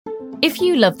If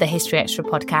you love the History Extra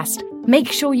podcast,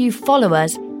 make sure you follow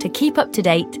us to keep up to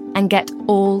date and get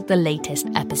all the latest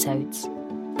episodes.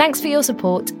 Thanks for your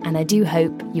support, and I do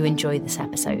hope you enjoy this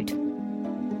episode.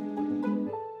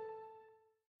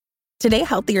 Today,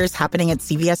 Healthier is happening at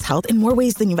CVS Health in more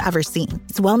ways than you've ever seen.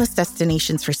 It's wellness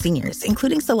destinations for seniors,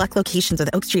 including select locations of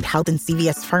the Oak Street Health and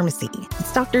CVS Pharmacy.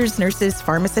 It's doctors, nurses,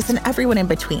 pharmacists, and everyone in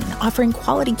between, offering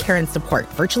quality care and support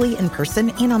virtually, in person,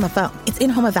 and on the phone. It's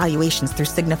in-home evaluations through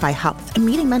Signify Health and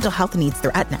meeting mental health needs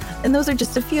through Aetna. And those are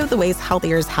just a few of the ways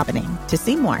Healthier is happening. To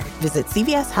see more, visit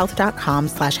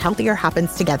cvshealth.com/healthier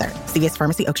happens together. CVS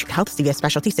Pharmacy, Oak Street Health, CVS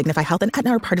Specialty, Signify Health, and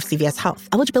Aetna are part of CVS Health.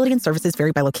 Eligibility and services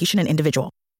vary by location and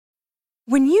individual.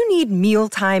 When you need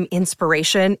mealtime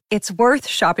inspiration, it's worth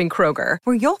shopping Kroger,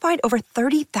 where you'll find over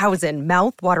 30,000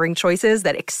 mouth-watering choices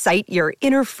that excite your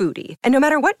inner foodie. And no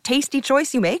matter what tasty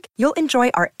choice you make, you'll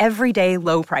enjoy our everyday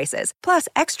low prices, plus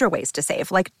extra ways to save,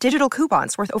 like digital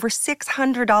coupons worth over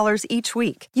 $600 each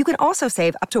week. You can also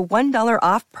save up to $1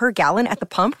 off per gallon at the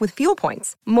pump with fuel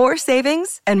points. More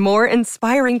savings and more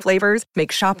inspiring flavors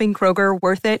make shopping Kroger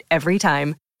worth it every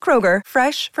time. Kroger,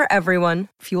 fresh for everyone.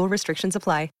 Fuel restrictions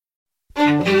apply.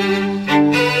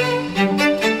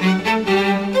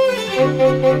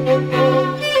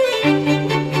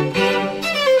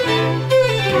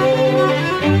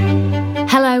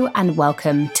 Hello and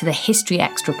welcome to the History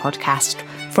Extra podcast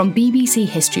from BBC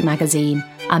History Magazine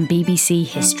and BBC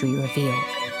History Revealed.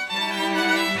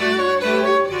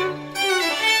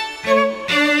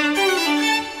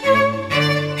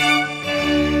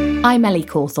 I'm Ellie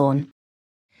Cawthorne.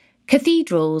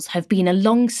 Cathedrals have been a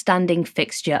long-standing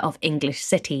fixture of English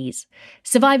cities,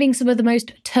 surviving some of the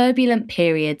most turbulent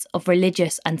periods of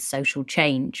religious and social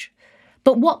change.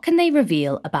 But what can they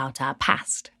reveal about our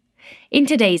past? In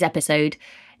today's episode,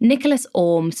 Nicholas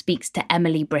Orme speaks to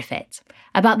Emily Briffett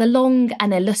about the long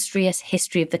and illustrious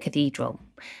history of the cathedral,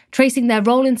 tracing their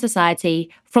role in society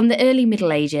from the early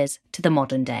Middle Ages to the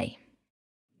modern day.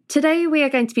 Today we are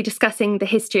going to be discussing the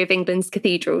history of England's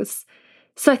cathedrals.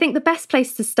 So I think the best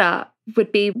place to start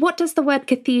would be, what does the word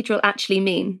cathedral actually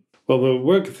mean? Well, the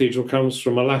word cathedral comes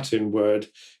from a Latin word,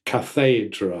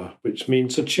 cathedra, which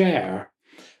means a chair.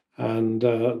 And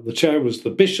the chair was the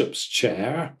bishop's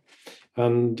chair,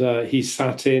 and he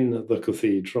sat in the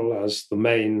cathedral as the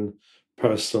main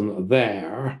person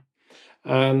there.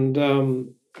 And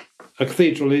a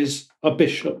cathedral is a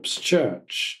bishop's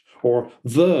church, or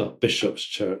the bishop's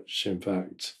church, in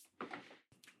fact.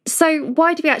 So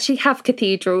why do we actually have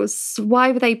cathedrals?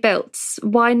 Why were they built?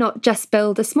 Why not just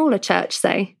build a smaller church,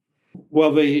 say?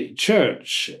 Well, the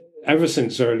church, ever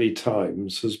since early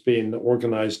times, has been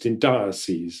organised in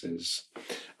dioceses.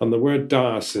 And the word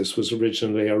diocese was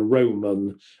originally a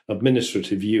Roman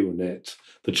administrative unit.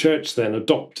 The church then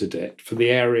adopted it for the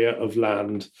area of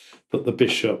land that the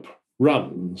bishop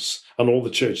runs and all the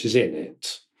churches in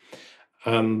it.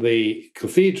 And the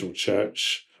cathedral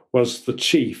church was the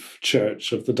chief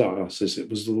church of the diocese. It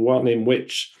was the one in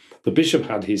which the bishop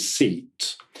had his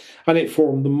seat, and it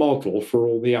formed the model for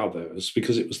all the others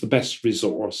because it was the best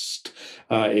resourced.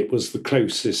 It was the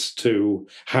closest to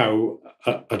how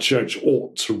a church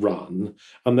ought to run,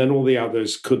 and then all the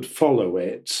others could follow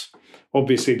it.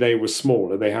 Obviously, they were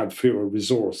smaller, they had fewer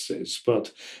resources,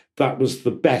 but that was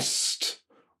the best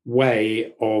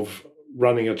way of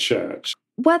running a church.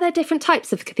 Were there different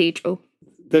types of cathedral?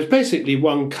 There's basically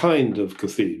one kind of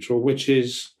cathedral, which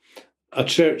is a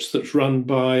church that's run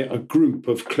by a group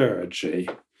of clergy.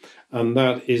 And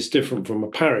that is different from a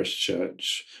parish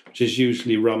church, which is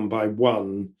usually run by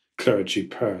one clergy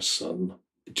person.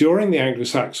 During the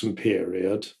Anglo-Saxon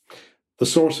period, the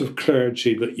sort of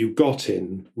clergy that you got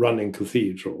in running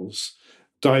cathedrals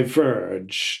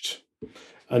diverged.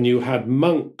 And you had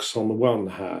monks on the one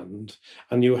hand,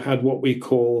 and you had what we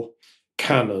call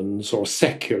canons or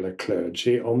secular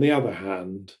clergy on the other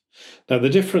hand. Now, the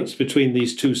difference between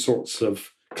these two sorts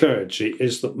of clergy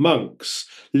is that monks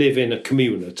live in a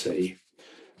community.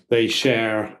 They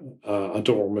share a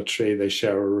dormitory, they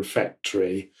share a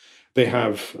refectory, they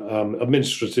have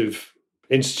administrative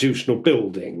institutional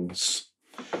buildings.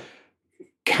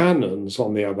 Canons,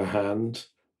 on the other hand,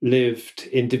 lived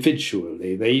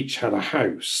individually. They each had a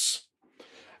house.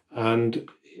 And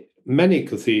many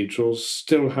cathedrals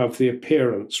still have the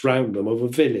appearance round them of a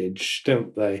village,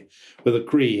 don't they, with a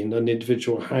green and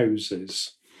individual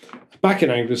houses. Back in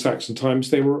Anglo-Saxon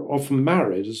times, they were often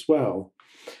married as well,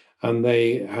 and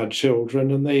they had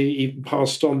children, and they even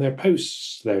passed on their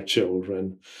posts to their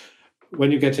children.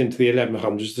 When you get into the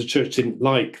 1100s, the church didn't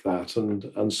like that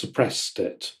and suppressed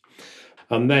it.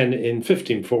 And then in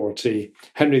 1540,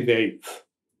 Henry VIII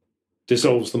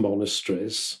dissolves the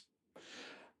monasteries.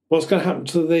 What's going to happen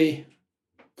to the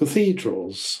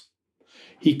cathedrals.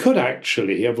 He could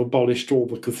actually have abolished all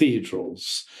the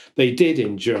cathedrals. They did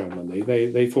in Germany.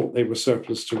 They thought they were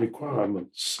surplus to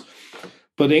requirements.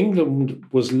 But England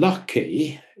was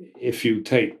lucky, if you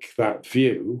take that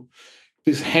view,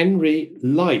 because Henry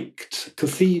liked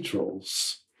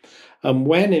cathedrals. And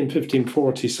when in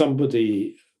 1540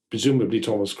 somebody, presumably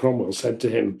Thomas Cromwell, said to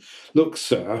him, "Look,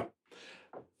 sir,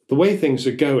 the way things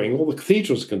are going, all the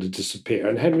cathedrals are going to disappear."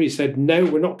 And Henry said, "No,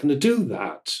 we're not going to do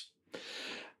that."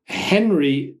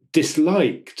 Henry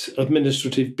disliked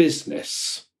administrative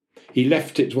business. He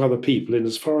left it to other people in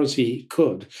as far as he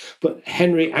could. But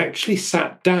Henry actually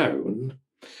sat down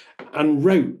and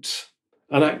wrote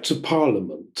an Act of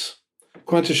Parliament,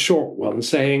 quite a short one,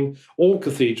 saying all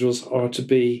cathedrals are to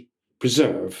be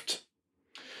preserved.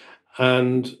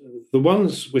 And the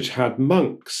ones which had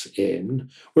monks in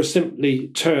were simply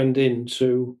turned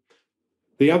into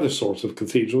the other sort of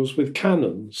cathedrals with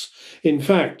canons. In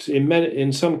fact,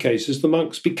 in some cases, the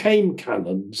monks became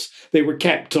canons. They were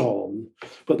kept on,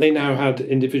 but they now had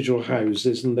individual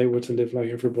houses and they were to live like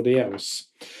everybody else.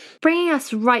 Bringing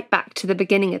us right back to the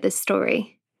beginning of this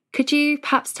story, could you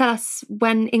perhaps tell us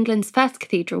when England's first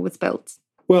cathedral was built?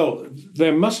 Well,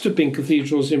 there must have been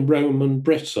cathedrals in Rome and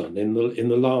Britain in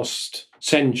the last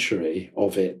century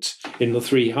of it, in the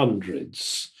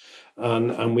 300s.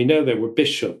 And we know there were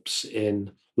bishops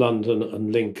in London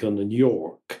and Lincoln and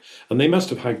York, and they must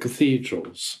have had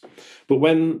cathedrals. But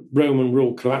when Roman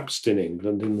rule collapsed in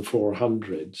England in the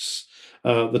 400s,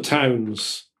 the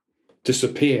towns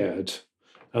disappeared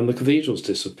and the cathedrals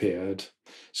disappeared.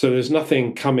 So there's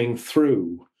nothing coming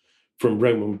through from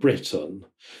Roman Britain.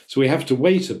 So we have to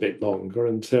wait a bit longer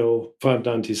until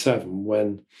 597,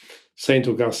 when St.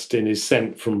 Augustine is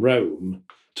sent from Rome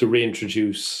to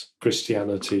reintroduce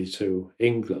Christianity to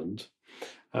England.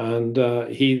 And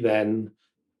he then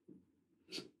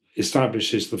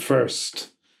establishes the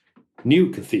first new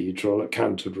cathedral at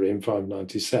Canterbury in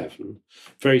 597.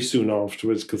 Very soon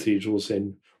afterwards, cathedrals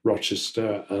in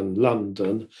Rochester and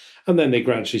London, and then they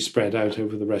gradually spread out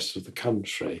over the rest of the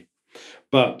country.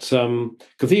 But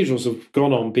cathedrals have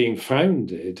gone on being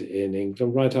founded in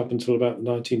England right up until about the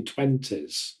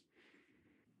 1920s.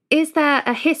 Is there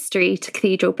a history to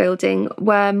cathedral building?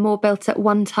 Were more built at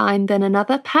one time than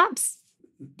another, perhaps?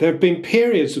 There have been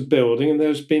periods of building and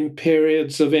there's been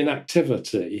periods of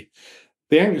inactivity.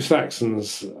 The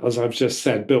Anglo-Saxons, as I've just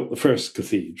said, built the first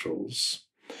cathedrals.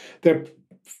 They're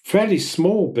fairly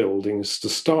small buildings to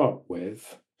start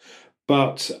with,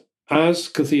 but as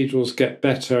cathedrals get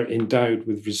better endowed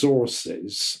with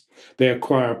resources, they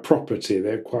acquire property,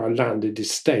 they acquire landed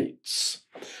estates,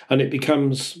 and it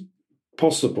becomes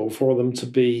possible for them to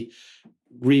be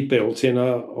rebuilt on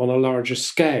a larger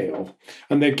scale.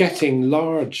 And they're getting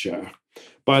larger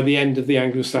by the end of the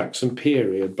Anglo-Saxon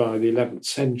period, by the 11th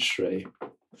century.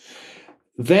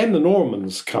 Then the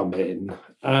Normans come in,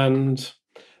 and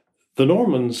the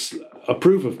Normans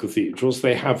approve of cathedrals.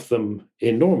 They have them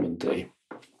in Normandy.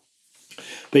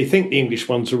 They think the English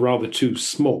ones are rather too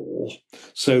small,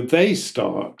 so they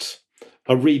start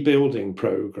a rebuilding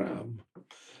program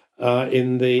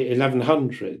in the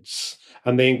 1100s,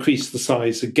 and they increase the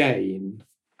size again.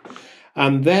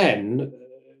 And then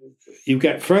you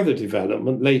get further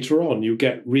development later on. You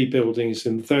get rebuildings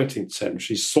in the 13th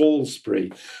century.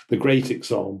 Salisbury, the great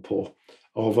example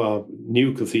of a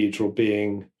new cathedral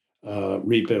being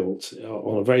rebuilt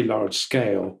on a very large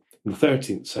scale in the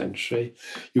 13th century.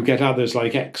 You get others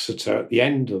like Exeter at the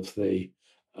end of the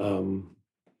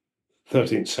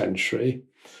 13th century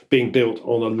being built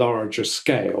on a larger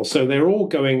scale. So they're all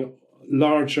going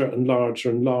larger and larger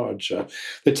and larger.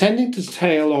 They're tending to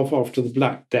tail off after the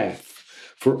Black Death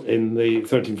in the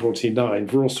 1349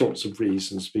 for all sorts of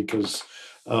reasons, because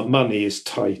money is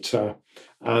tighter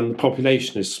and the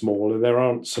population is smaller. There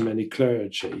aren't so many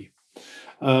clergy.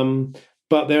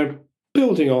 But they're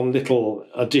building on little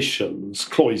additions,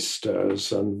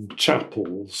 cloisters and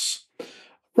chapels,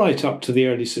 right up to the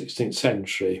early 16th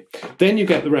century. Then you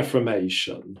get the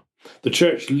Reformation. The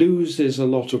church loses a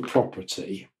lot of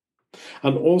property.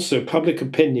 And also public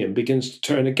opinion begins to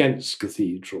turn against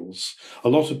cathedrals. A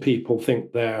lot of people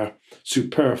think they're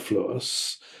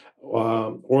superfluous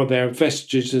or they're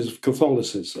vestiges of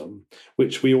Catholicism,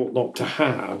 which we ought not to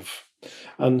have.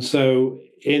 And so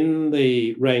in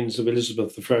the reigns of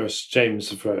Elizabeth I,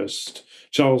 James I,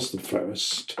 Charles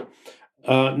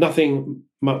I, nothing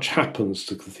much happens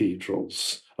to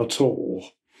cathedrals at all.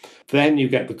 Then you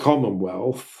get the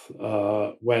Commonwealth,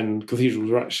 when cathedrals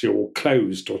are actually all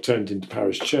closed or turned into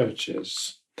parish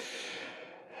churches.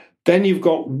 Then you've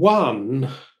got one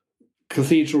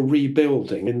cathedral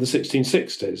rebuilding in the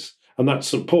 1660s, and that's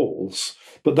St. Paul's.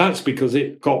 But that's because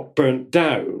it got burnt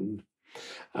down.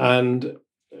 And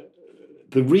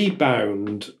the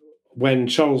rebound when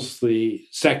Charles II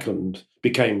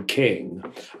became king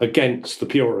against the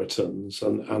Puritans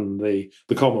and the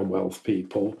Commonwealth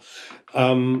people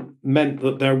meant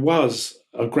that there was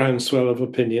a groundswell of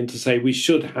opinion to say we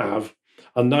should have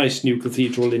a nice new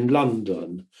cathedral in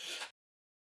London.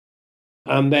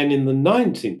 And then in the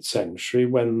 19th century,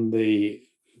 when the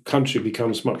country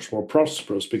becomes much more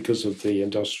prosperous because of the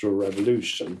Industrial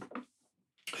Revolution,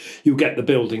 you get the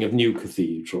building of new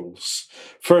cathedrals.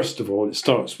 First of all, it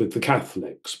starts with the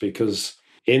Catholics, because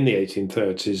in the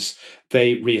 1830s,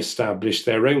 they re-established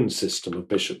their own system of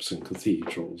bishops and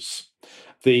cathedrals.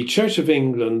 The Church of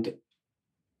England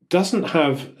doesn't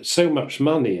have so much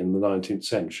money in the 19th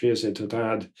century as it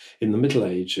had in the Middle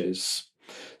Ages.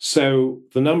 So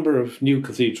the number of new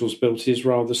cathedrals built is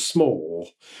rather small.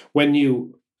 When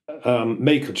you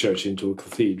make a church into a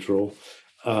cathedral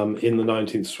in the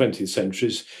 19th, 20th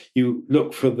centuries, you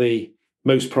look for the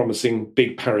most promising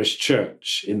big parish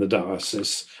church in the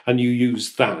diocese, and you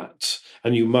use that,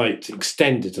 and you might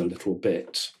extend it a little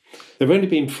bit. There have only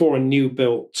been 4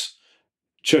 new-built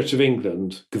Church of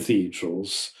England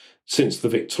cathedrals since the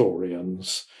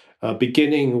Victorians,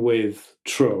 beginning with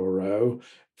Truro,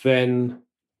 then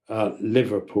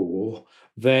Liverpool,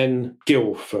 then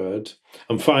Guildford,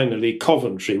 and finally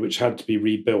Coventry, which had to be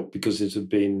rebuilt because it had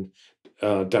been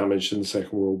damaged in the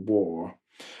Second World War.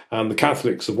 And the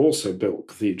Catholics have also built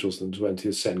cathedrals in the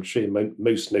 20th century,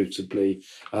 most notably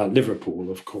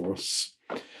Liverpool, of course.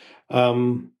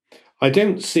 I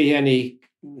don't see any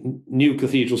new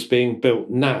cathedrals being built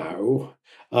now.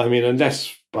 I mean,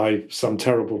 unless by some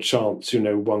terrible chance,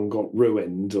 one got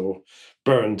ruined or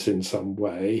burnt in some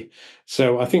way.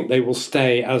 So I think they will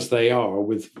stay as they are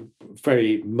with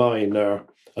very minor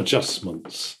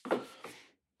adjustments.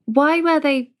 Why were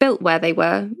they built where they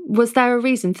were? Was there a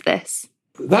reason for this?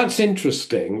 That's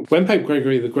interesting. When Pope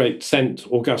Gregory the Great sent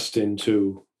Augustine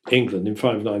to England in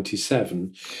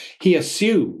 597, he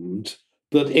assumed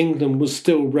that England was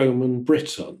still Roman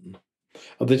Britain,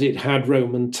 that it had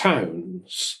Roman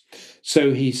towns.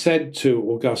 So he said to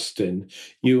Augustine,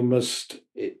 you must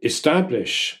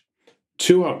establish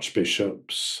 2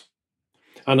 archbishops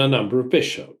and a number of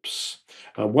bishops.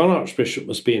 One archbishop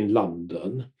must be in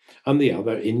London and the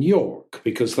other in York,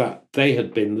 because they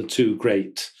had been the 2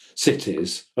 great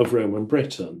cities of Roman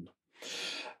Britain.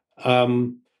 Now,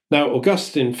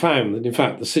 Augustine found that, in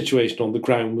fact, the situation on the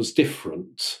ground was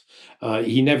different.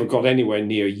 He never got anywhere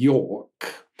near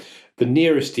York. The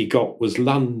nearest he got was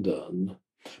London,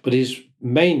 but his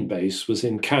main base was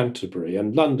in Canterbury,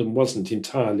 and London wasn't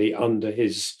entirely under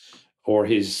his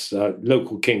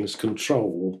local king's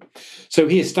control. So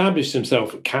he established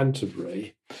himself at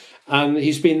Canterbury, and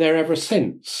he's been there ever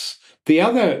since. The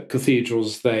other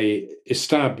cathedrals they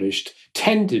established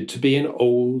tended to be in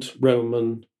old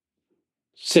Roman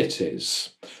cities.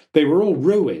 They were all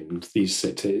ruined, these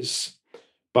cities,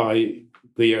 by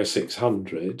the year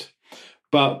 600,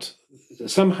 but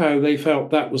somehow they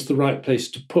felt that was the right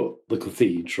place to put the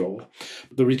cathedral.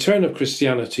 The return of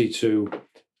Christianity to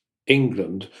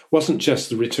England wasn't just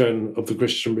the return of the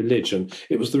Christian religion,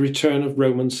 it was the return of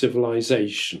Roman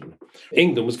civilization.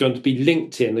 England was going to be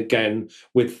linked in again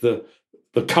with the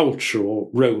cultural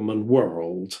Roman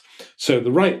world. So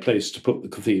the right place to put the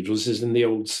cathedrals is in the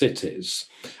old cities.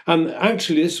 And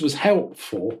actually this was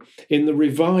helpful in the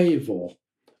revival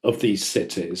of these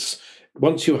cities.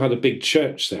 Once you had a big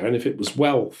church there, and if it was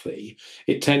wealthy,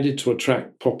 it tended to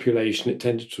attract population, it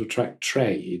tended to attract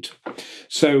trade.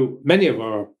 So many of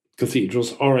our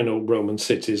cathedrals are in old Roman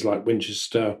cities like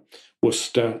Winchester,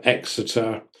 Worcester,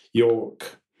 Exeter,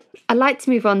 York. I'd like to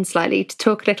move on slightly to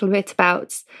talk a little bit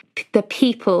about the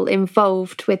people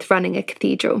involved with running a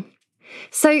cathedral.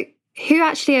 So who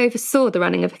actually oversaw the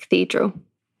running of a cathedral?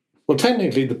 Well,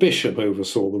 technically the bishop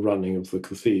oversaw the running of the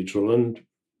cathedral, and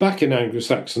back in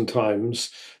Anglo-Saxon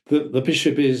times, the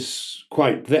bishop is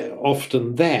quite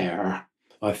often there,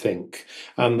 I think.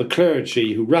 And the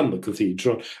clergy who run the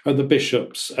cathedral are the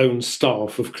bishop's own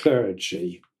staff of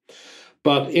clergy.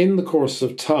 But in the course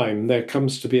of time, there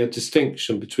comes to be a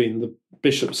distinction between the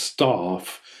bishop's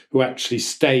staff, who actually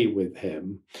stay with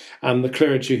him, and the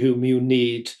clergy whom you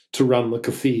need to run the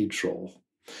cathedral.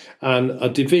 And a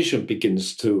division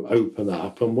begins to open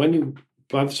up. And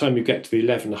by the time you get to the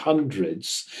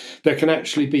 1100s, there can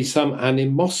actually be some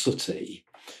animosity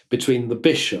between the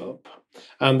bishop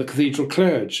and the cathedral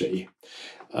clergy.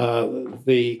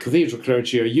 The cathedral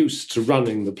clergy are used to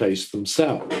running the place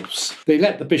themselves. They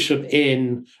let the bishop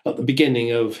in at the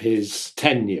beginning of his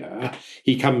tenure.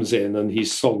 He comes in and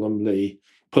he's solemnly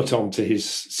put onto his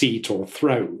seat or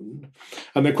throne.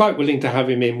 And they're quite willing to have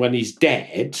him in when he's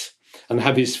dead and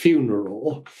have his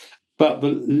funeral. But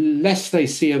the less they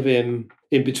see of him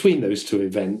in between those two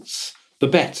events, the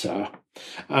better.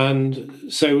 And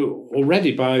so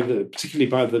already particularly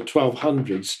by the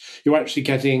 1200s, you're actually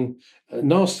getting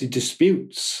nasty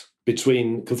disputes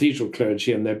between cathedral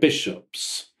clergy and their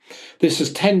bishops. This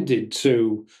has tended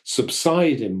to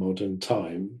subside in modern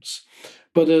times,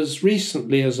 but as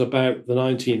recently as about the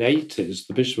 1980s,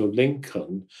 the Bishop of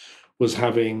Lincoln was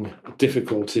having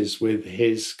difficulties with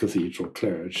his cathedral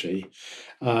clergy.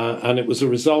 And it was a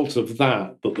result of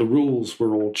that the rules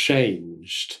were all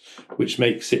changed, which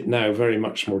makes it now very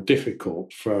much more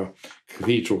difficult for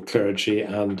cathedral clergy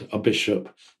and a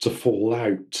bishop to fall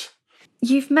out.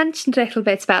 You've mentioned a little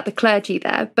bit about the clergy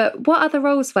there, but what other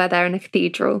roles were there in a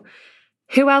cathedral?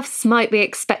 Who else might we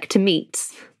expect to meet?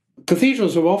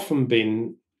 Cathedrals have often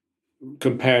been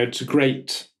compared to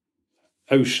great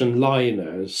ocean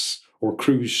liners or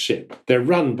cruise ship. They're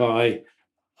run by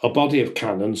a body of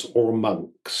canons or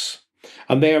monks,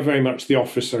 and they are very much the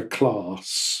officer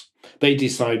class. They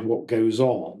decide what goes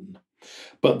on,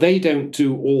 but they don't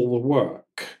do all the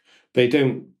work. They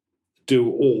don't do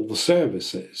all the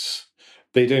services.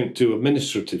 They don't do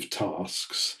administrative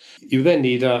tasks. You then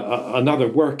need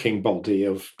another working body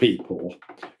of people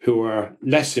who are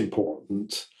less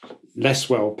important, less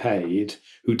well paid,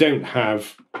 who don't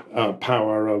have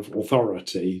power of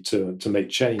authority to make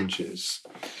changes.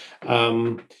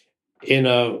 In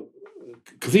a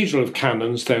cathedral of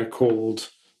canons, they're called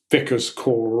vicars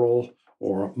choral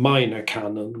or minor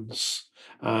canons.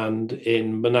 And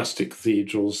in monastic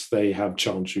cathedrals, they have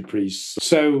chantry priests.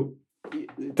 So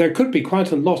there could be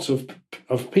quite a lot of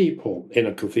people in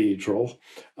a cathedral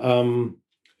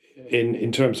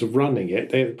in terms of running it.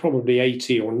 They're probably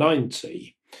 80 or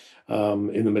 90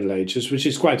 in the Middle Ages, which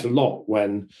is quite a lot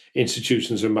when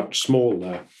institutions are much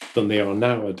smaller than they are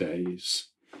nowadays.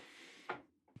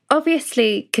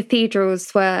 Obviously,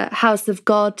 cathedrals were houses of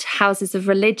God, houses of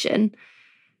religion.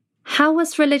 How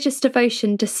was religious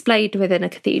devotion displayed within a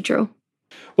cathedral?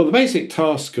 Well, the basic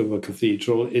task of a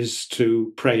cathedral is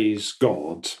to praise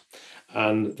God,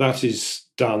 and that is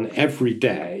done every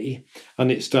day,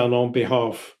 and it's done on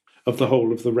behalf of the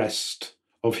whole of the rest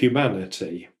of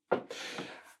humanity.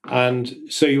 And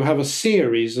so you have a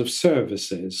series of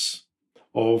services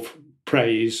of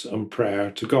praise and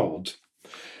prayer to God.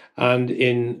 And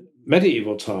in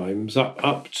medieval times,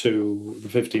 up to the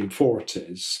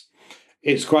 1540s,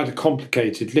 it's quite a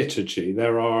complicated liturgy.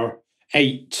 There are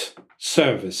 8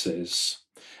 services.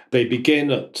 They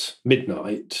begin at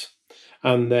midnight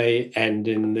and they end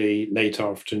in the late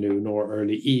afternoon or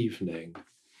early evening.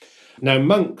 Now,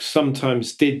 monks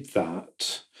sometimes did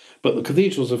that, but the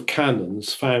cathedrals of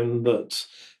canons found that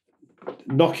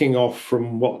knocking off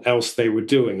from what else they were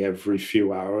doing every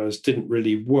few hours didn't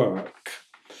really work.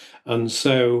 And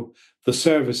so the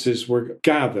services were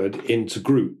gathered into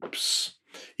groups.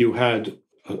 You had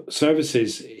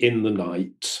services in the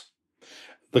night.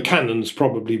 The canons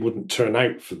probably wouldn't turn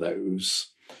out for those.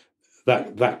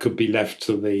 That could be left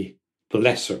to the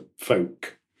lesser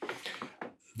folk.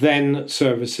 Then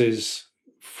services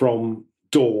from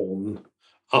dawn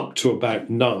up to about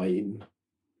 9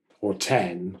 or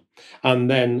 10, and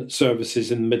then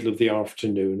services in the middle of the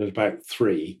afternoon at about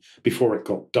 3 before it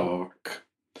got dark.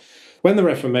 When the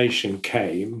Reformation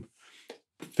came,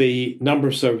 the number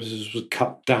of services was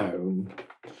cut down.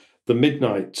 The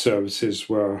midnight services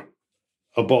were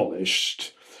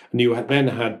abolished, and you then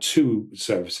had 2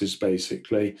 services,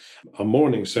 basically, a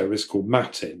morning service called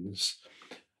matins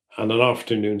and an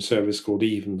afternoon service called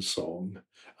evensong,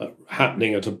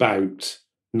 happening at about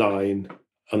 9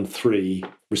 and 3,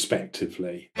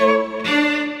 respectively.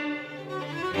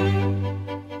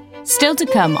 Still to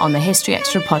come on the History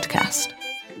Extra podcast.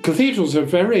 Cathedrals are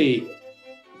very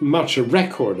much a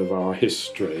record of our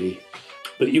history,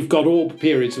 but you've got all the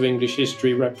periods of English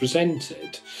history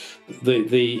represented.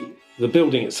 The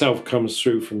building itself comes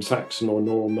through from Saxon or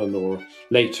Norman or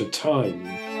later time.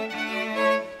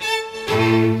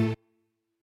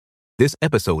 This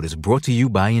episode is brought to you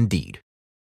by Indeed.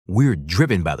 We're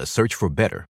driven by the search for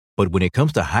better, but when it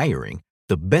comes to hiring,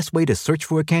 the best way to search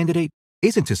for a candidate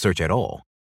isn't to search at all.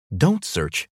 Don't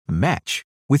search, match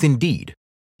with Indeed.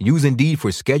 Use Indeed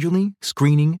for scheduling,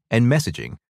 screening, and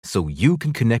messaging so you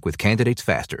can connect with candidates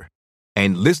faster.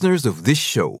 And listeners of this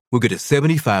show will get a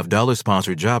 $75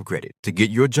 sponsored job credit to get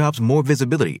your jobs more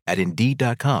visibility at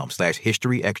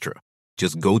Indeed.com/HistoryExtra.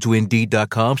 Just go to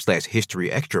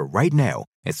Indeed.com/HistoryExtra right now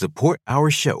and support our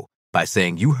show by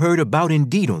saying you heard about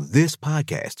Indeed on this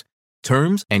podcast.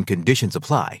 Terms and conditions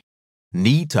apply.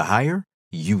 Need to hire?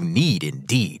 You need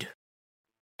Indeed.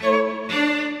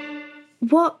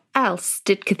 What else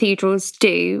did cathedrals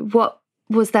do? What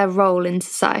was their role in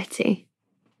society?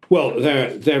 Well,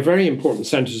 they're very important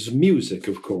centres of music,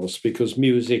 of course, because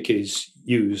music is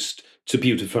used to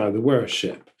beautify the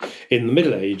worship. In the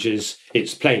Middle Ages,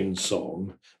 it's plain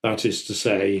song, that is to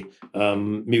say,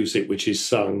 music which is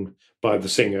sung by the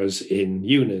singers in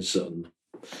unison.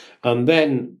 And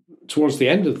then, towards the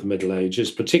end of the Middle Ages,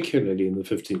 particularly in the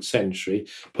 15th century,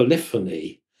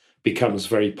 polyphony becomes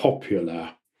very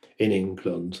popular in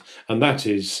England, and that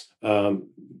is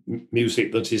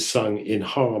music that is sung in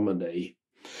harmony.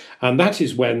 And that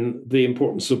is when the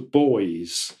importance of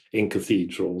boys in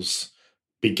cathedrals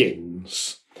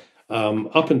begins.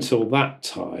 Up until that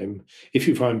time, if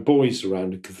you find boys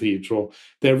around a cathedral,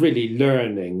 they're really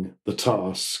learning the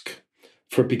task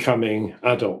for becoming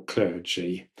adult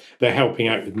clergy. They're helping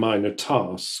out with minor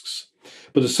tasks.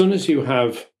 But as soon as you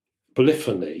have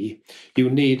polyphony, you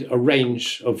need a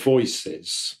range of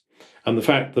voices. And the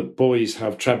fact that boys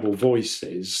have treble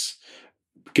voices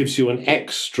gives you an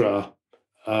extra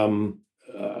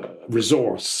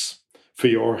resource for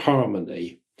your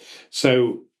harmony.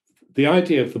 So the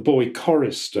idea of the boy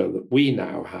chorister that we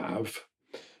now have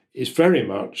is very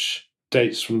much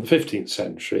dates from the 15th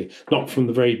century, not from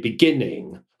the very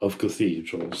beginning of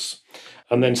cathedrals.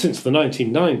 And then since the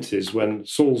 1990s, when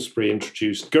Salisbury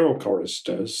introduced girl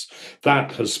choristers,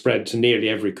 that has spread to nearly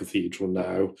every cathedral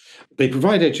now. They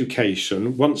provide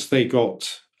education. Once they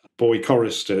got boy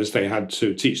choristers, they had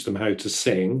to teach them how to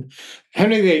sing.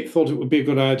 Henry VIII thought it would be a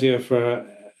good idea for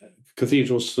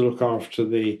cathedrals to look after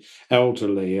the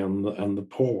elderly and the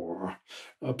poor.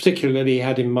 Particularly, he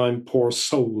had in mind poor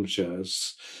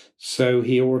soldiers. So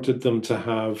he ordered them to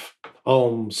have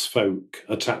alms folk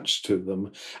attached to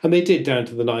them. And they did down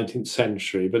to the 19th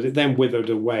century, but it then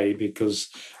withered away because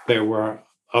there were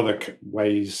other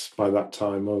ways by that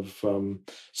time of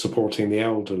supporting the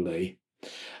elderly.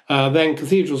 Then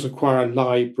cathedrals acquire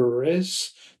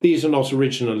libraries. These are not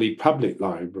originally public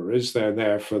libraries. They're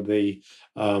there for the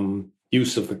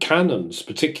use of the canons,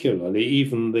 particularly.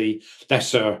 Even the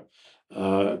lesser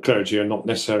clergy are not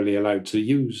necessarily allowed to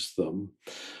use them.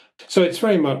 So it's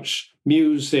very much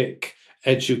music,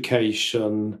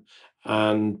 education,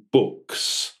 and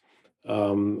books,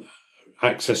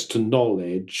 access to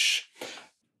knowledge.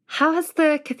 How has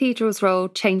the cathedral's role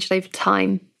changed over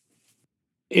time?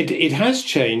 It has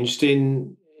changed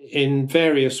in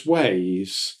various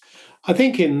ways. I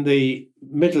think in the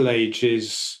Middle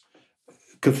Ages,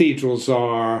 cathedrals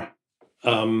are they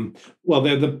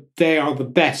are the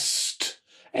best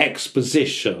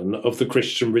exposition of the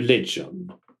Christian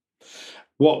religion.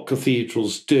 What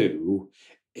cathedrals do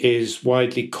is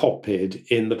widely copied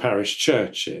in the parish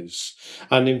churches.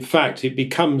 And in fact, it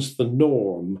becomes the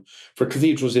norm for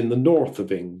cathedrals in the north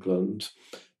of England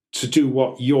to do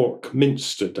what York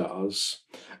Minster does,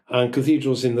 and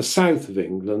cathedrals in the south of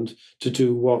England to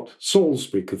do what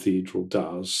Salisbury Cathedral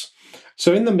does.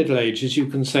 So in the Middle Ages, you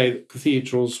can say that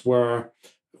cathedrals were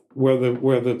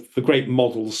the great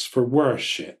models for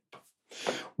worship.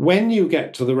 When you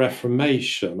get to the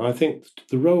Reformation, I think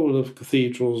the role of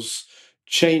cathedrals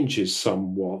changes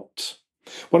somewhat.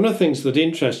 One of the things that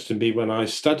interested me when I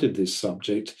studied this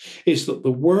subject is that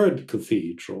the word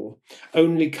cathedral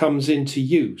only comes into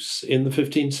use in the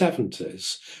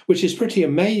 1570s, which is pretty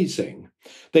amazing.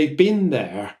 They've been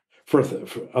there for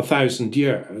 1,000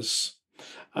 years.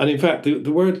 And in fact,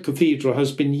 the word cathedral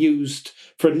has been used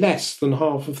for less than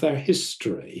half of their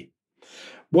history.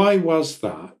 Why was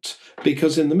that?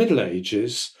 Because in the Middle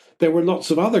Ages, there were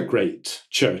lots of other great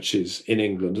churches in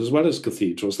England, as well as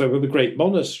cathedrals. There were the great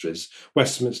monasteries,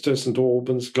 Westminster, St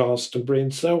Albans, Glastonbury,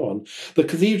 and so on. The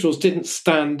cathedrals didn't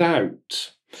stand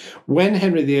out. When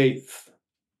Henry VIII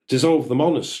dissolved the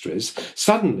monasteries,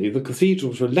 suddenly the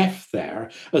cathedrals were left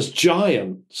there as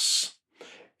giants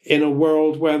in a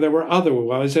world where there were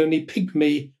otherwise only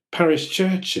pygmy parish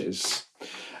churches.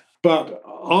 But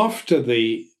after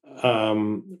the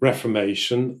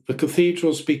Reformation, the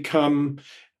cathedrals become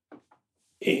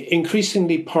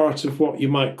increasingly part of what you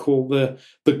might call the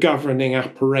governing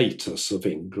apparatus of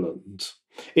England.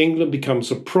 England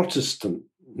becomes a Protestant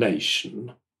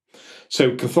nation,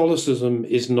 so Catholicism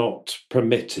is not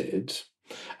permitted.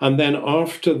 And then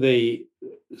after the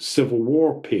Civil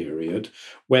War period,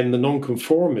 when the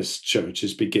nonconformist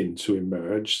churches begin to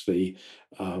emerge, the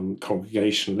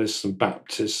Congregationalists and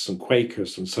Baptists and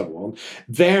Quakers and so on,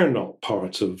 they're not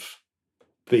part of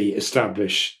the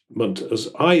establishment as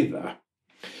either.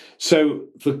 So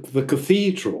the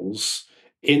cathedrals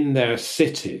in their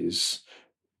cities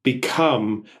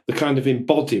become the kind of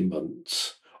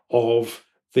embodiment of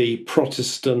the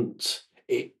Protestant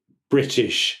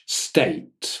British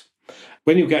state.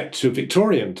 When you get to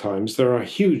Victorian times, there are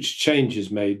huge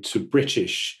changes made to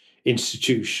British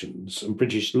institutions and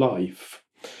British life.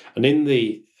 And in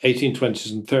the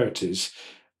 1820s and 30s,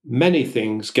 many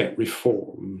things get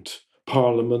reformed.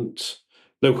 Parliament,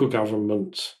 local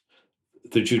government,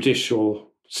 the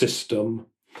judicial system,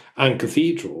 and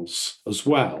cathedrals as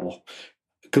well.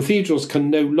 Cathedrals can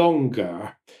no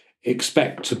longer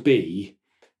expect to be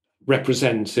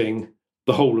representing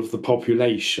the whole of the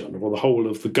population or the whole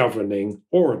of the governing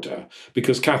order,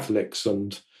 because Catholics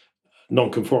and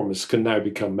nonconformists can now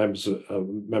become members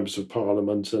of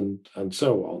Parliament and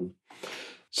so on.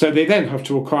 So they then have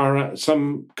to acquire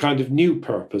some kind of new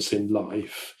purpose in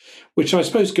life, which I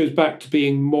suppose goes back to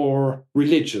being more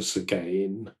religious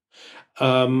again.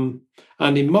 And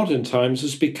in modern times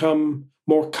has become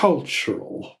more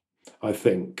cultural, I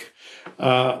think.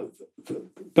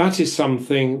 That is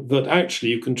something that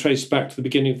actually you can trace back to the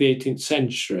beginning of the 18th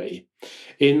century.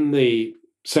 In the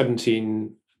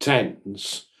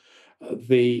 1710s,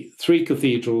 the three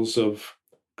cathedrals of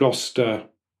Gloucester,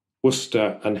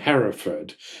 Worcester and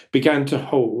Hereford began to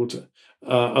hold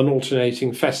an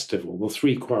alternating festival, the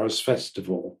Three Choirs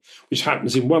Festival, which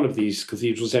happens in one of these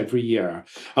cathedrals every year,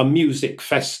 a music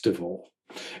festival.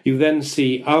 You then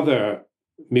see other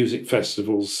music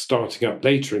festivals starting up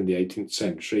later in the 18th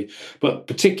century, but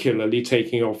particularly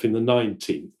taking off in the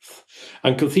 19th.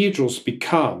 And cathedrals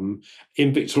become,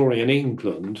 in Victorian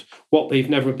England, what they've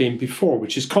never been before,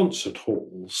 which is concert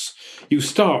halls. You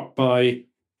start by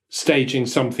staging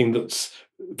something that's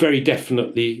very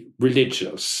definitely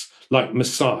religious, like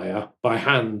Messiah by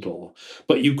Handel,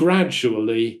 but you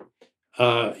gradually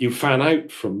you fan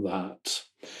out from that.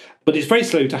 But it's very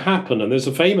slow to happen, and there's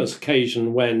a famous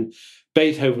occasion when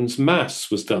Beethoven's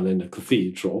Mass was done in a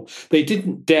cathedral. They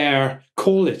didn't dare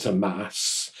call it a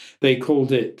Mass. They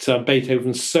called it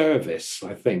Beethoven's Service,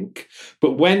 I think.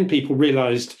 But when people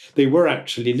realized they were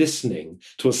actually listening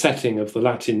to a setting of the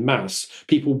Latin Mass,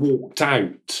 people walked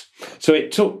out. So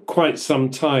it took quite some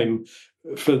time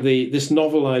for this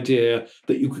novel idea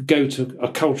that you could go to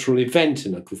a cultural event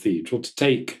in a cathedral to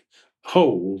take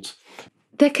hold.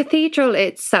 The cathedral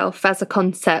itself as a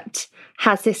concept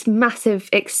has this massive,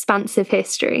 expansive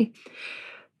history.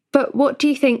 But what do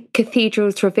you think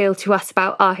cathedrals reveal to us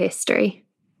about our history?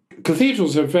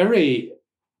 Cathedrals are very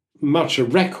much a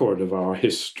record of our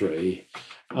history.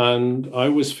 And I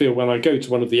always feel when I go to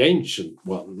one of the ancient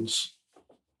ones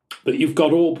that you've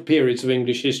got all the periods of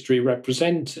English history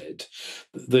represented.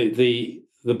 The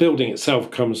building itself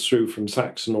comes through from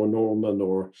Saxon or Norman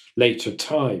or later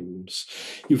times.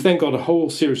 You've then got a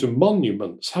whole series of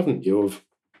monuments, haven't you, of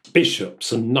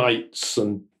bishops and knights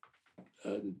and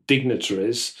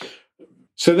dignitaries.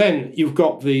 So then you've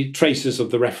got the traces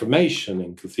of the Reformation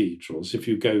in cathedrals. If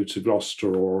you go to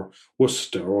Gloucester or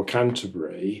Worcester or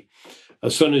Canterbury,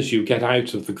 as soon as you get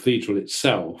out of the cathedral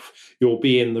itself, you'll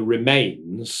be in the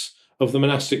remains of the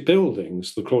monastic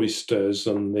buildings, the cloisters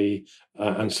and the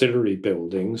ancillary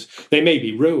buildings. They may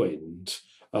be ruined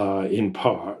in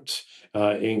part.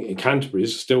 In Canterbury,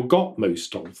 it's still got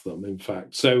most of them, in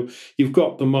fact. So you've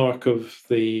got the mark of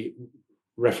the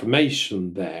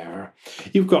Reformation there.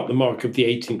 You've got the mark of the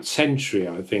 18th century,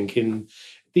 I think, in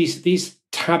these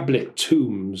tablet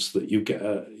tombs that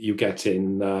you get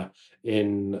in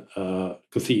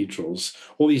cathedrals,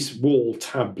 all these wall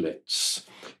tablets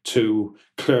to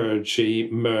clergy,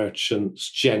 merchants,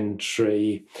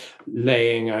 gentry,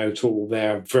 laying out all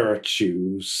their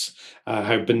virtues,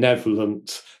 how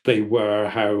benevolent they were,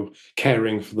 how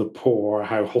caring for the poor,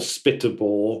 how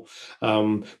hospitable.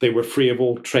 They were free of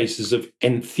all traces of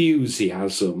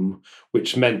enthusiasm,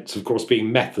 which meant, of course,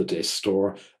 being Methodist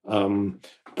or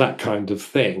that kind of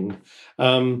thing.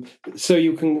 So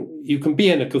you can be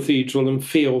in a cathedral and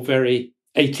feel very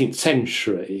 18th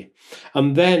century.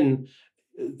 And then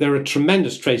there are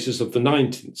tremendous traces of the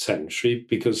 19th century,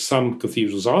 because some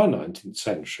cathedrals are 19th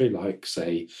century, like,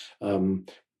 say,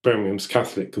 Birmingham's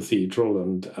Catholic Cathedral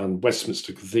and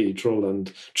Westminster Cathedral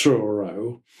and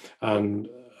Truro and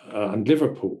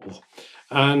Liverpool.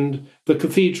 And the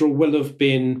cathedral will have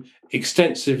been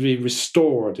extensively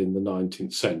restored in the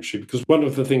 19th century, because one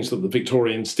of the things that the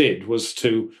Victorians did was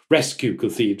to rescue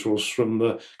cathedrals from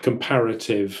the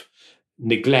comparative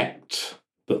neglect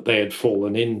that they had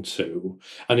fallen into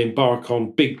and embark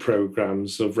on big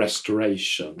programmes of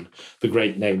restoration, the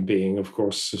great name being, of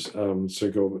course, Sir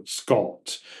Gilbert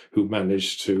Scott, who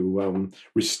managed to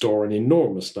restore an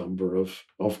enormous number of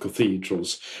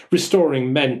cathedrals.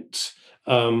 Restoring meant,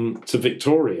 to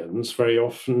Victorians, very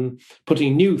often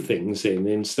putting new things in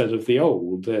instead of the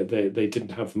old. They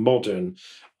didn't have modern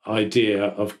idea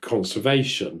of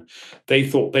conservation. They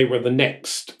thought they were the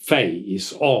next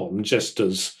phase on, just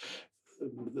as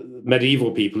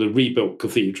medieval people had rebuilt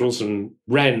cathedrals and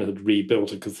Rennes had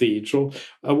rebuilt a cathedral.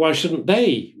 Why shouldn't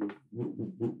they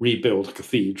rebuild a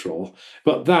cathedral?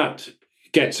 But that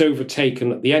gets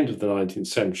overtaken at the end of the 19th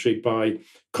century by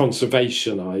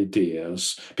conservation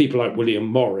ideas. People like William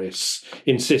Morris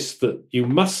insist that you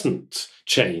mustn't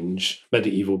change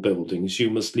medieval buildings. You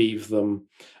must leave them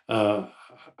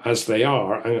as they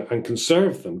are and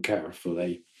conserve them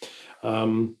carefully.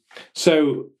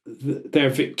 So they're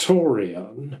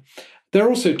Victorian. They're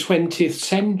also 20th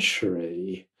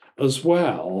century as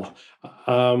well.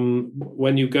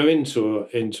 When you go into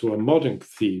a modern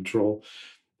cathedral,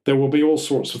 there will be all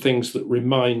sorts of things that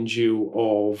remind you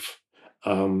of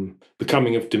the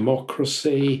coming of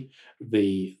democracy,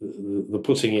 the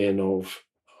putting in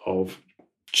of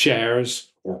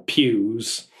chairs or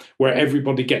pews where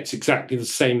everybody gets exactly the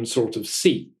same sort of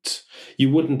seat. You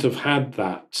wouldn't have had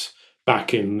that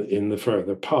back in the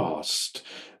further past.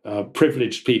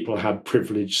 Privileged people had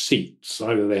privileged seats.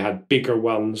 Either they had bigger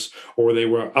ones or they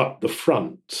were up the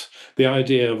front. The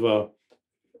idea of a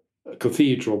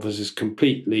cathedral that is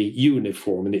completely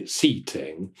uniform in its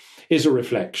seating is a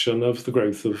reflection of the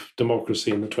growth of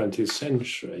democracy in the 20th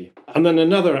century. And then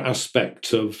another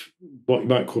aspect of what you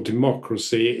might call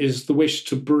democracy is the wish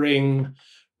to bring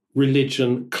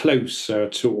religion closer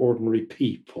to ordinary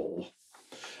people.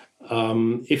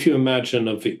 If you imagine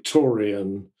a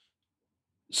Victorian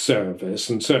service,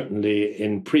 and certainly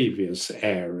in previous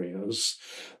areas,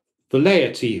 the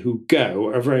laity who go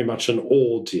are very much an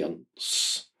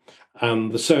audience,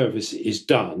 and the service is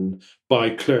done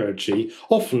by clergy,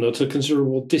 often at a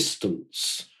considerable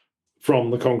distance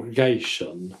from the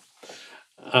congregation.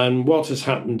 And what has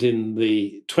happened in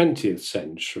the 20th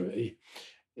century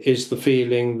is the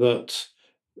feeling that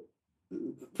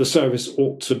the service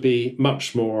ought to be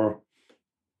much more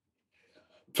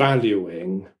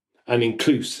valuing and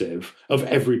inclusive of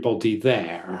everybody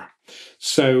there.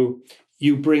 So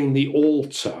you bring the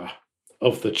altar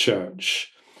of the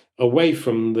church away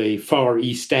from the far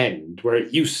east end where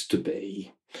it used to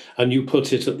be, and you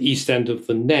put it at the east end of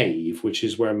the nave, which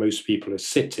is where most people are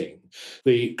sitting.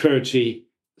 The clergy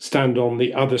stand on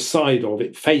the other side of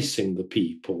it, facing the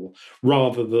people,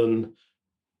 rather than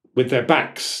with their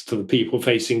backs to the people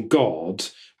facing God,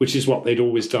 which is what they'd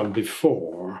always done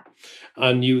before.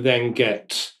 And you then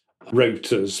get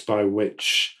rotas by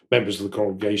which members of the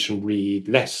congregation read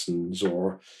lessons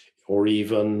or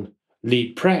even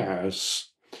lead prayers.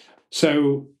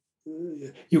 So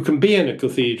you can be in a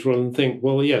cathedral and think,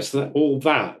 well, yes, all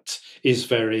that is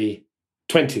very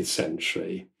 20th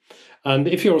century. And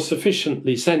if you're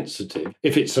sufficiently sensitive,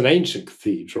 if it's an ancient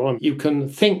cathedral, you can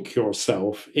think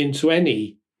yourself into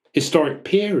any historic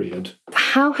period.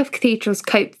 How have cathedrals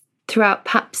coped throughout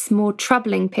perhaps more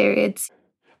troubling periods?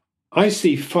 I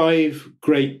see 5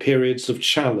 great periods of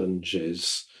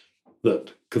challenges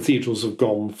that cathedrals have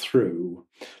gone through.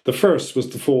 The first was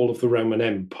the fall of the Roman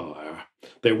Empire.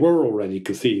 There were already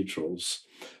cathedrals,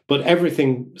 but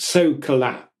everything so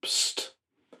collapsed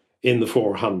in the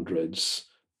 400s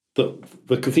that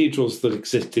the cathedrals that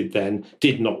existed then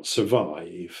did not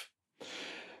survive.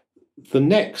 The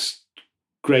next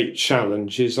great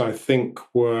challenges, I think,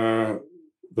 were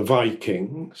the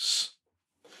Vikings,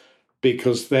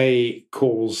 because they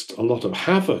caused a lot of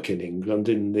havoc in England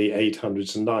in the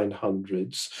 800s and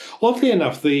 900s. Oddly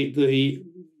enough, the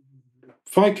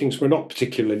Vikings were not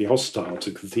particularly hostile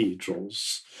to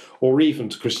cathedrals or even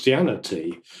to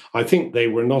Christianity. I think they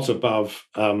were not above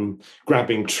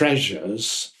grabbing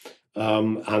treasures,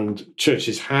 and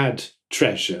churches had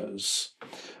treasures.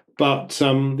 But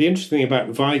the interesting thing about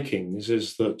the Vikings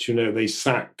is that, they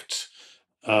sacked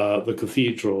the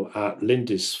cathedral at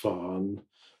Lindisfarne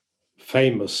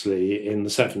famously in the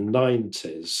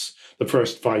 790s, the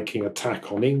first Viking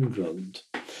attack on England.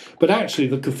 But actually,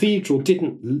 the cathedral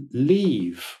didn't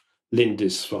leave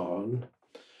Lindisfarne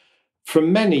for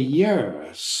many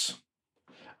years.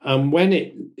 And when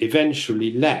it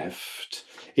eventually left,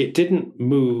 it didn't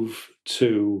move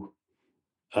to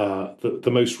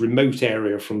the most remote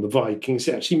area from the Vikings.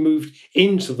 It actually moved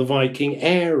into the Viking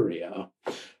area.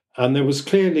 And there was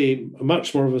clearly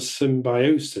much more of a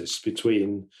symbiosis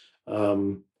between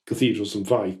cathedrals and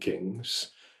Vikings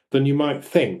than you might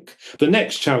think. The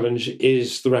next challenge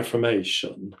is the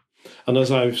Reformation. And as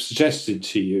I've suggested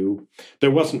to you,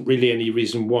 there wasn't really any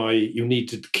reason why you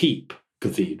needed to keep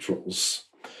cathedrals.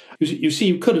 You see,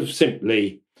 you could have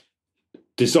simply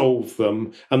dissolved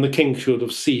them and the king should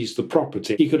have seized the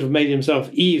property. He could have made himself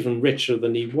even richer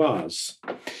than he was.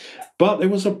 But there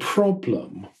was a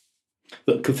problem.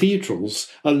 that cathedrals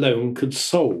alone could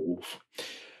solve.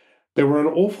 There were an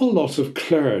awful lot of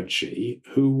clergy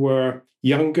who were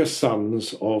younger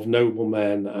sons of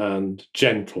noblemen and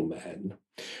gentlemen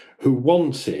who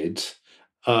wanted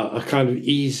a kind of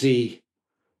easy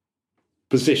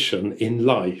position in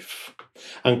life.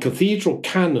 And cathedral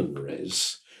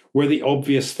canonries were the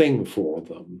obvious thing for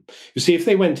them. You see, if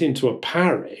they went into a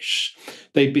parish,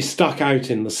 they'd be stuck out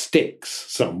in the sticks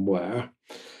somewhere,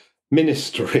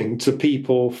 ministering to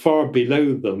people far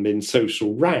below them in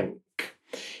social rank.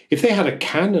 If they had a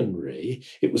canonry,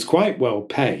 it was quite well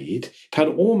paid. It had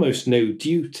almost no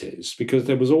duties because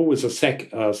there was always a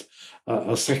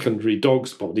secondary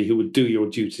dog's body who would do your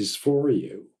duties for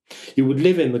you. You would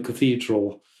live in the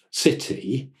cathedral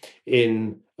city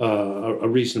in a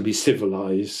reasonably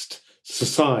civilized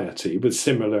society with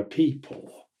similar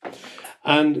people.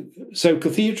 And so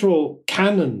cathedral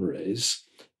canonries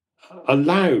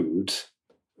allowed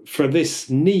for this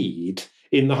need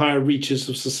in the higher reaches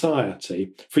of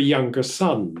society for younger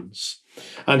sons.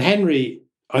 And Henry,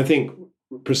 I think,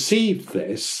 perceived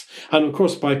this. And of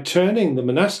course, by turning the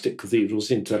monastic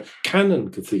cathedrals into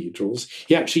canon cathedrals,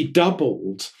 he actually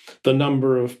doubled the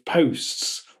number of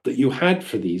posts that you had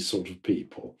for these sort of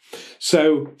people.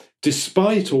 So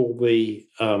despite all the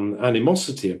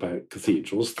animosity about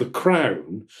cathedrals, the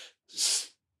crown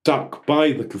stuck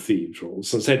by the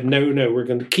cathedrals and said, no, we're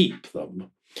going to keep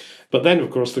them. But then, of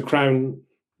course, the crown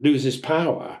loses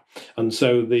power. And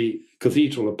so the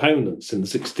cathedral opponents in the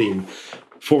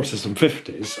 1640s and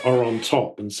 50s are on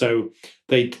top. And so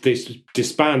they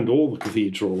disband all the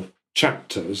cathedral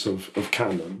chapters of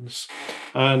canons.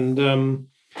 And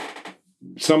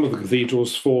some of the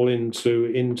cathedrals fall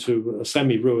into a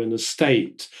semi-ruinous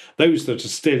state. Those that are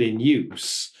still in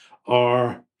use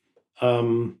are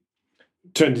turned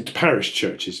into parish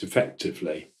churches,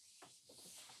 effectively.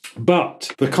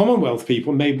 But the Commonwealth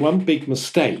people made one big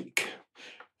mistake.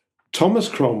 Thomas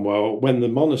Cromwell, when the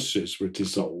monasteries were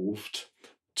dissolved,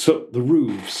 took the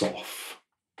roofs off.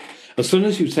 As soon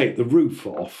as you take the roof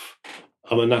off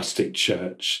a monastic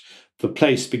church, the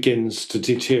place begins to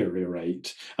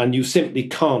deteriorate, and you simply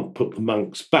can't put the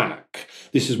monks back.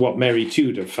 This is what Mary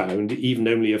Tudor found, even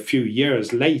only a few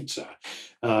years later.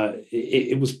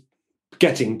 It was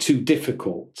getting too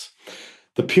difficult.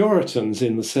 The Puritans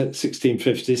in the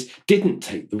 1650s didn't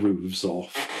take the roofs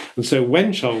off. And so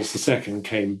when Charles II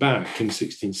came back in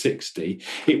 1660,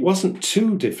 it wasn't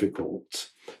too difficult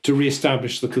to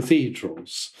re-establish the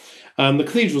cathedrals. The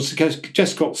cathedrals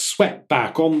just got swept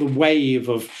back on the wave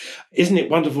of, isn't it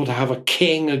wonderful to have a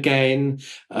king again?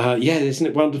 Isn't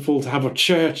it wonderful to have a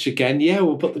church again? Yeah,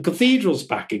 we'll put the cathedrals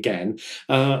back again.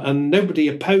 And nobody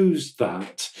opposed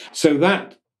that. So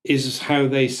that is how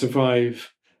they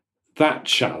survive that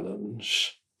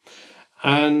challenge.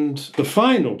 And the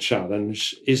final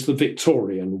challenge is the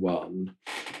Victorian one,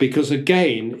 because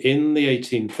again, in the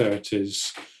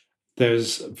 1830s,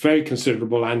 there's very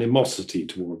considerable animosity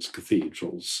towards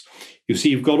cathedrals. You see,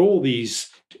 you've got all these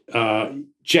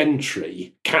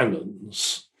gentry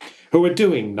canons who are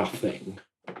doing nothing.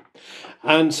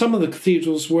 And some of the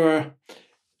cathedrals were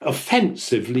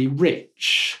offensively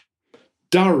rich.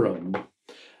 Durham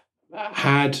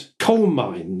had coal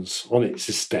mines on its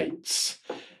estates.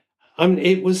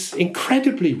 It was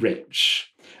incredibly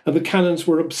rich, and the canons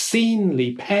were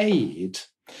obscenely paid.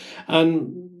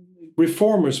 And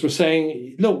reformers were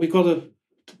saying, look, we've got to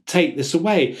take this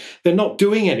away. They're not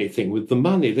doing anything with the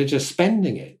money, they're just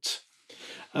spending it.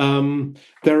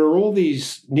 There are all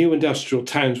these new industrial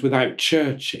towns without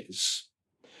churches,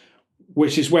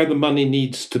 which is where the money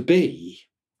needs to be.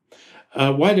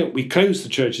 Why don't we close the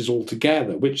churches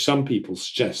altogether, which some people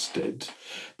suggested?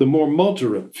 The more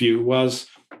moderate view was,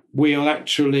 we'll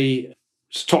actually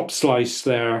top slice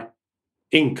their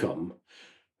income.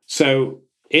 So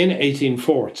in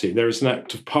 1840, there is an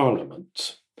Act of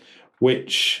Parliament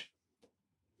which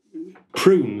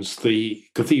prunes the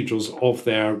cathedrals of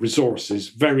their resources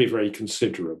very, very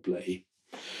considerably.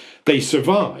 They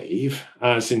survive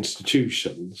as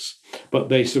institutions, but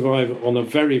they survive on a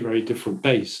very, very different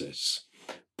basis.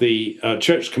 The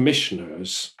Church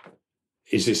Commissioners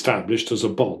is established as a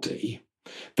body.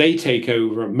 They take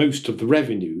over most of the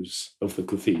revenues of the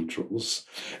cathedrals.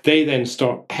 They then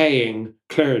start paying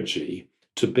clergy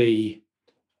to be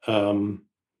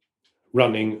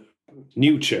running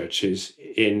new churches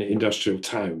in industrial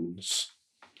towns.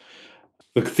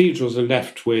 The cathedrals are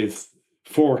left with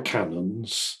 4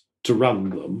 canons to run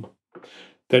them.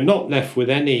 They're not left with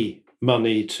any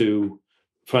money to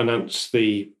finance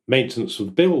the maintenance of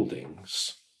the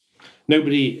buildings.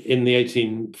 Nobody in the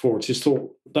 1840s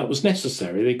thought that was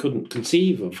necessary. They couldn't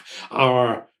conceive of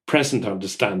our present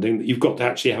understanding that you've got to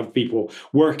actually have people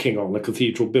working on the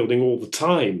cathedral building all the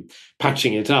time,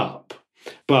 patching it up.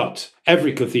 But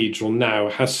every cathedral now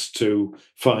has to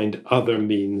find other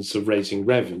means of raising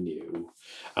revenue.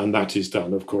 And that is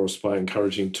done, of course, by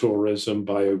encouraging tourism,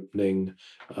 by opening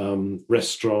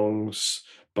restaurants,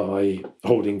 by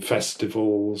holding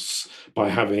festivals, by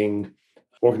having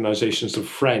organisations of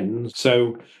friends.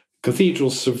 So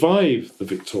cathedrals survived the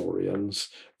Victorians,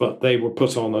 but they were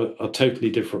put on a totally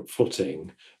different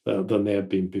footing than they had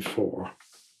been before.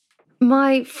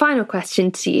 My final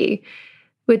question to you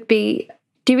would be,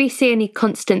 do we see any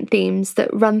constant themes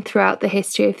that run throughout the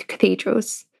history of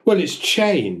cathedrals? Well, it's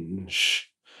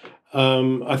change.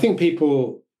 I think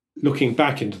people looking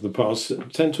back into the past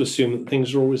tend to assume that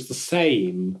things are always the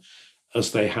same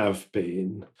as they have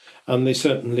been, and they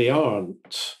certainly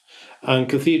aren't. And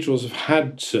cathedrals have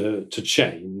had to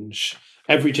change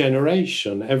every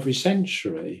generation, every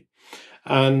century.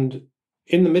 And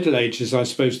in the Middle Ages, I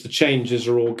suppose the changes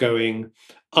are all going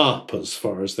up as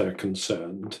far as they're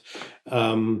concerned.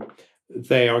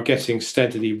 They are getting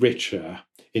steadily richer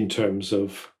in terms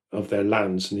of their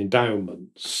lands and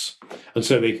endowments. And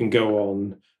so they can go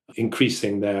on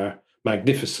increasing their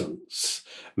magnificence,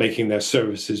 making their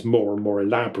services more and more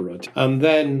elaborate. And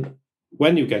then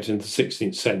when you get into the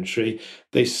 16th century,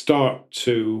 they start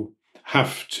to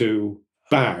have to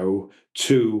bow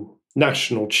to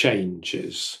national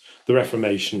changes. The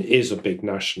Reformation is a big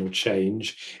national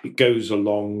change. It goes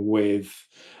along with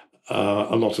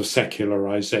a lot of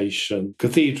secularization.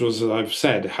 Cathedrals, as I've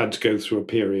said, had to go through a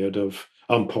period of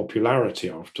unpopularity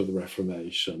after the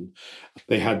Reformation.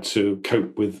 They had to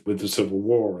cope with the Civil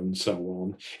War and so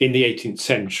on. In the 18th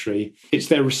century, it's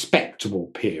their respectable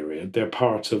period. They're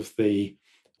part of the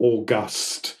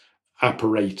august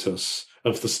apparatus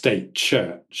of the state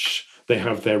church. They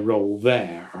have their role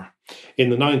there. In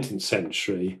the 19th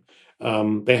century,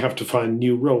 they have to find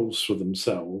new roles for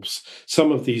themselves.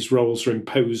 Some of these roles are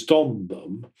imposed on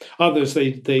them. Others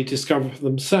they discover for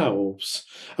themselves.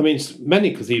 I mean,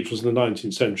 many cathedrals in the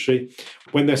 19th century,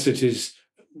 when their cities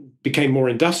became more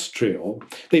industrial,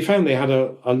 they found they had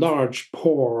a large,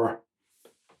 poor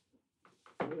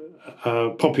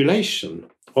population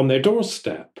on their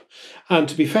doorstep. And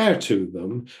to be fair to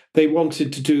them, they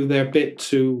wanted to do their bit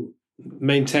to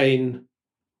maintain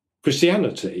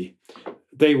Christianity.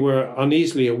 They were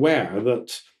uneasily aware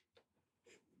that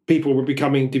people were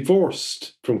becoming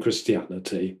divorced from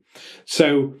Christianity.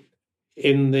 So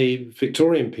in the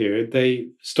Victorian period, they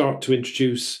start to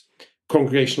introduce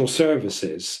congregational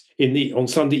services on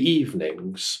Sunday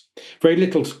evenings. Very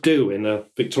little to do in a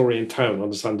Victorian town on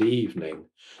a Sunday evening.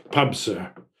 Pubs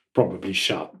are probably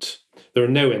shut. There are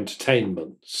no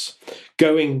entertainments.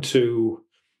 Going to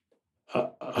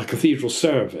a cathedral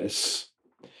service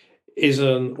is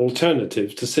an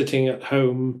alternative to sitting at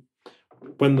home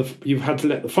when you've had to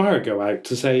let the fire go out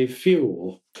to save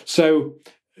fuel. So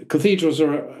cathedrals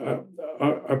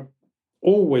are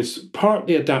always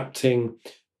partly adapting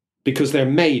because they're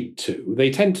made to.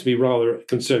 They tend to be rather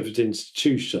conservative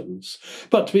institutions.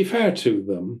 But to be fair to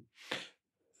them,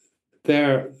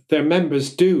 their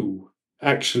members do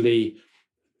actually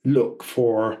look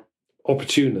for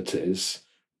opportunities,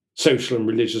 social and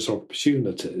religious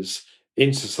opportunities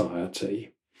in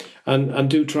society, and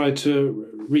do try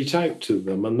to reach out to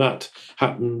them. And that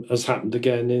has happened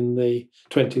again in the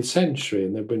 20th century.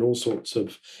 And there have been all sorts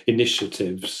of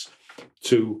initiatives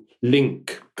to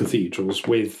link cathedrals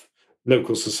with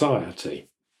local society.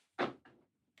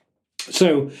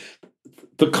 So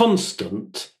the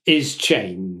constant is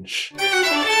change.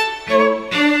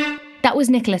 That was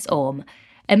Nicholas Orme,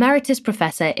 Emeritus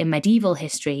Professor in Medieval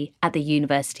History at the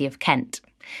University of Kent.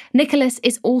 Nicholas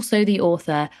is also the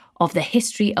author of The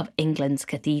History of England's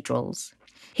Cathedrals.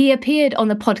 He appeared on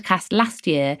the podcast last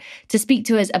year to speak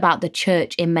to us about the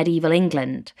church in medieval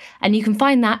England, and you can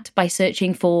find that by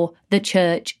searching for The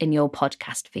Church in your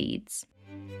podcast feeds.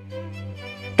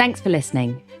 Thanks for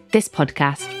listening. This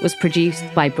podcast was produced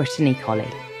by Brittany Colley.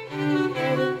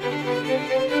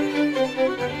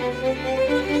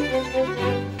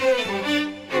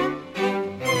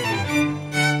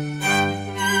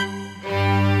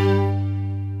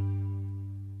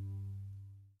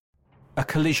 A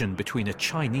collision between a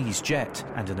Chinese jet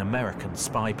and an American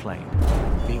spy plane.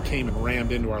 He came and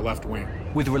rammed into our left wing.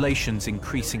 With relations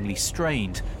increasingly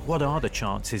strained, what are the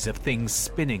chances of things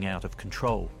spinning out of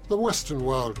control? The Western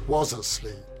world was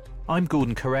asleep. I'm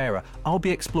Gordon Carrera. I'll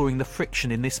be exploring the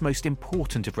friction in this most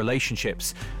important of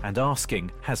relationships and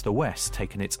asking, has the West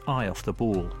taken its eye off the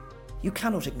ball? You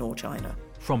cannot ignore China.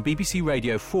 From BBC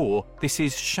Radio 4, this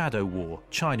is Shadow War,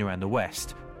 China and the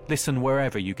West. Listen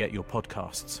wherever you get your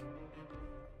podcasts.